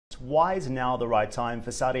Why is now the right time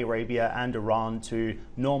for Saudi Arabia and Iran to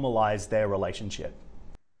normalize their relationship?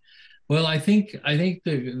 Well, I think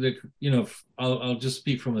the I'll just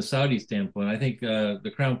speak from a Saudi standpoint. I think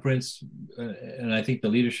the Crown Prince and I think the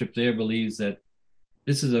leadership there believes that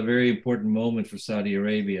this is a very important moment for Saudi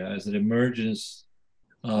Arabia as it emerges,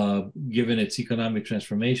 given its economic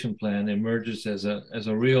transformation plan, emerges as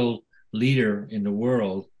a real leader in the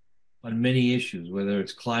world on many issues, whether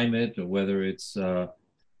it's climate or whether it's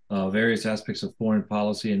various aspects of foreign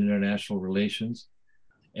policy and international relations.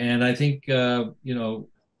 And I think a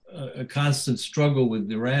constant struggle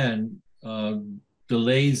with Iran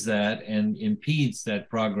delays that and impedes that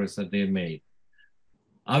progress that they've made.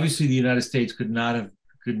 Obviously, the United States could not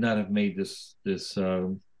have made this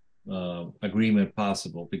agreement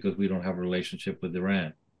possible because we don't have a relationship with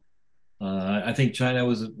Iran. I think China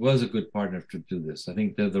was a good partner to do this. I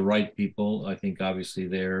think they're the right people. I think obviously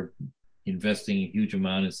they're investing a huge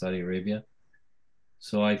amount in Saudi Arabia.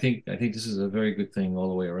 So I think this is a very good thing all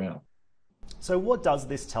the way around. So what does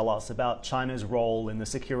this tell us about China's role in the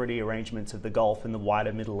security arrangements of the Gulf and the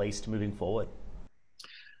wider Middle East moving forward?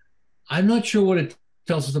 I'm not sure what it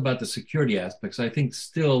tells us about the security aspects. I think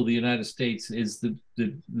still the United States is the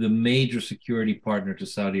major security partner to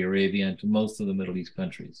Saudi Arabia and to most of the Middle East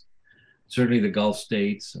countries, certainly the Gulf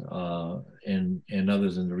states and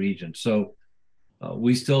others in the region. So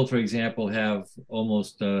we still, for example, have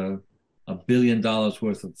almost $1 billion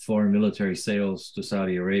worth of foreign military sales to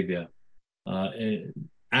Saudi Arabia,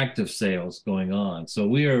 active sales going on. So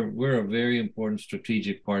we're a very important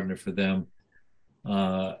strategic partner for them.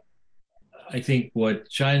 I think what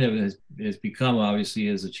China has become obviously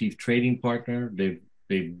is a chief trading partner.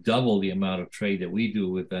 They've doubled the amount of trade that we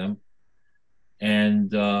do with them,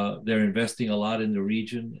 and they're investing a lot in the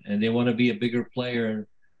region, and they want to be a bigger player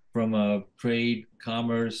from a trade,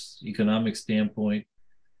 commerce, economic standpoint.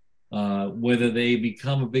 Whether they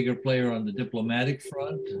become a bigger player on the diplomatic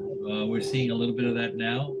front, we're seeing a little bit of that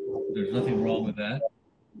now. There's nothing wrong with that.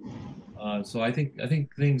 So I think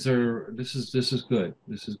things are this is good.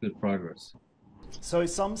 This is good progress. So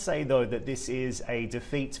some say, though, that this is a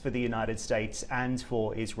defeat for the United States and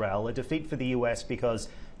for Israel, a defeat for the US because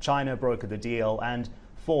China brokered the deal, and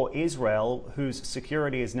for Israel, whose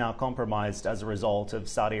security is now compromised as a result of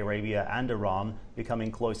Saudi Arabia and Iran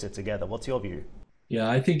becoming closer together. What's your view? Yeah,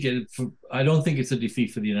 I don't think it's a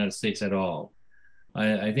defeat for the United States at all.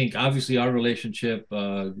 I think obviously our relationship,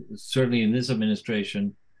 certainly in this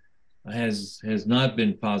administration, has not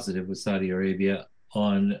been positive with Saudi Arabia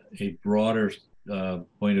on a broader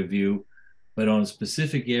point of view, but on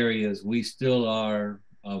specific areas, we still are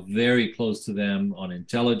very close to them on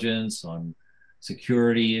intelligence, on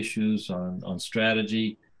security issues, on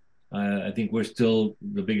strategy. I think we're still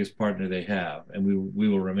the biggest partner they have, and we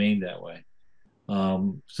will remain that way.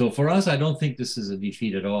 So for us, I don't think this is a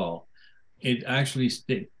defeat at all. It actually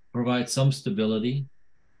provides some stability.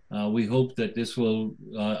 We hope that this will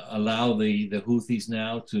allow the Houthis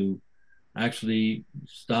now to actually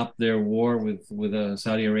stop their war with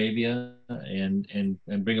Saudi Arabia and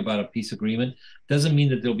bring about a peace agreement. Doesn't mean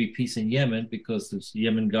that there'll be peace in Yemen, because the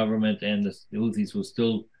Yemen government and the Houthis will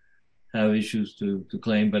still have issues to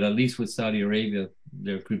claim. But at least with Saudi Arabia,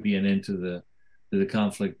 there could be an end to the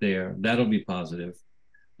conflict there. That'll be positive.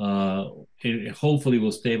 It hopefully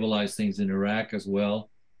will stabilize things in Iraq as well.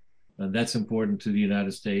 That's important to the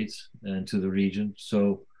United States and to the region.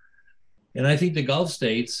 So, and I think the Gulf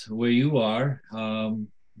states, where you are,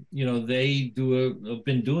 they have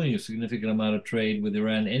been doing a significant amount of trade with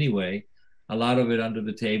Iran anyway. A lot of it under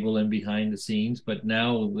the table and behind the scenes, but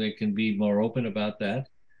now they can be more open about that.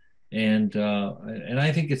 And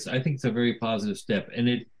I think it's a very positive step, and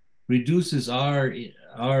it reduces our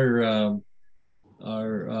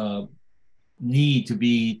need to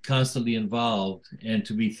be constantly involved and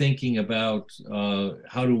to be thinking about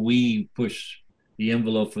how do we push the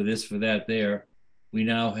envelope for this, for that, there. We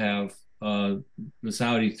now have the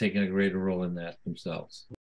Saudis taking a greater role in that themselves.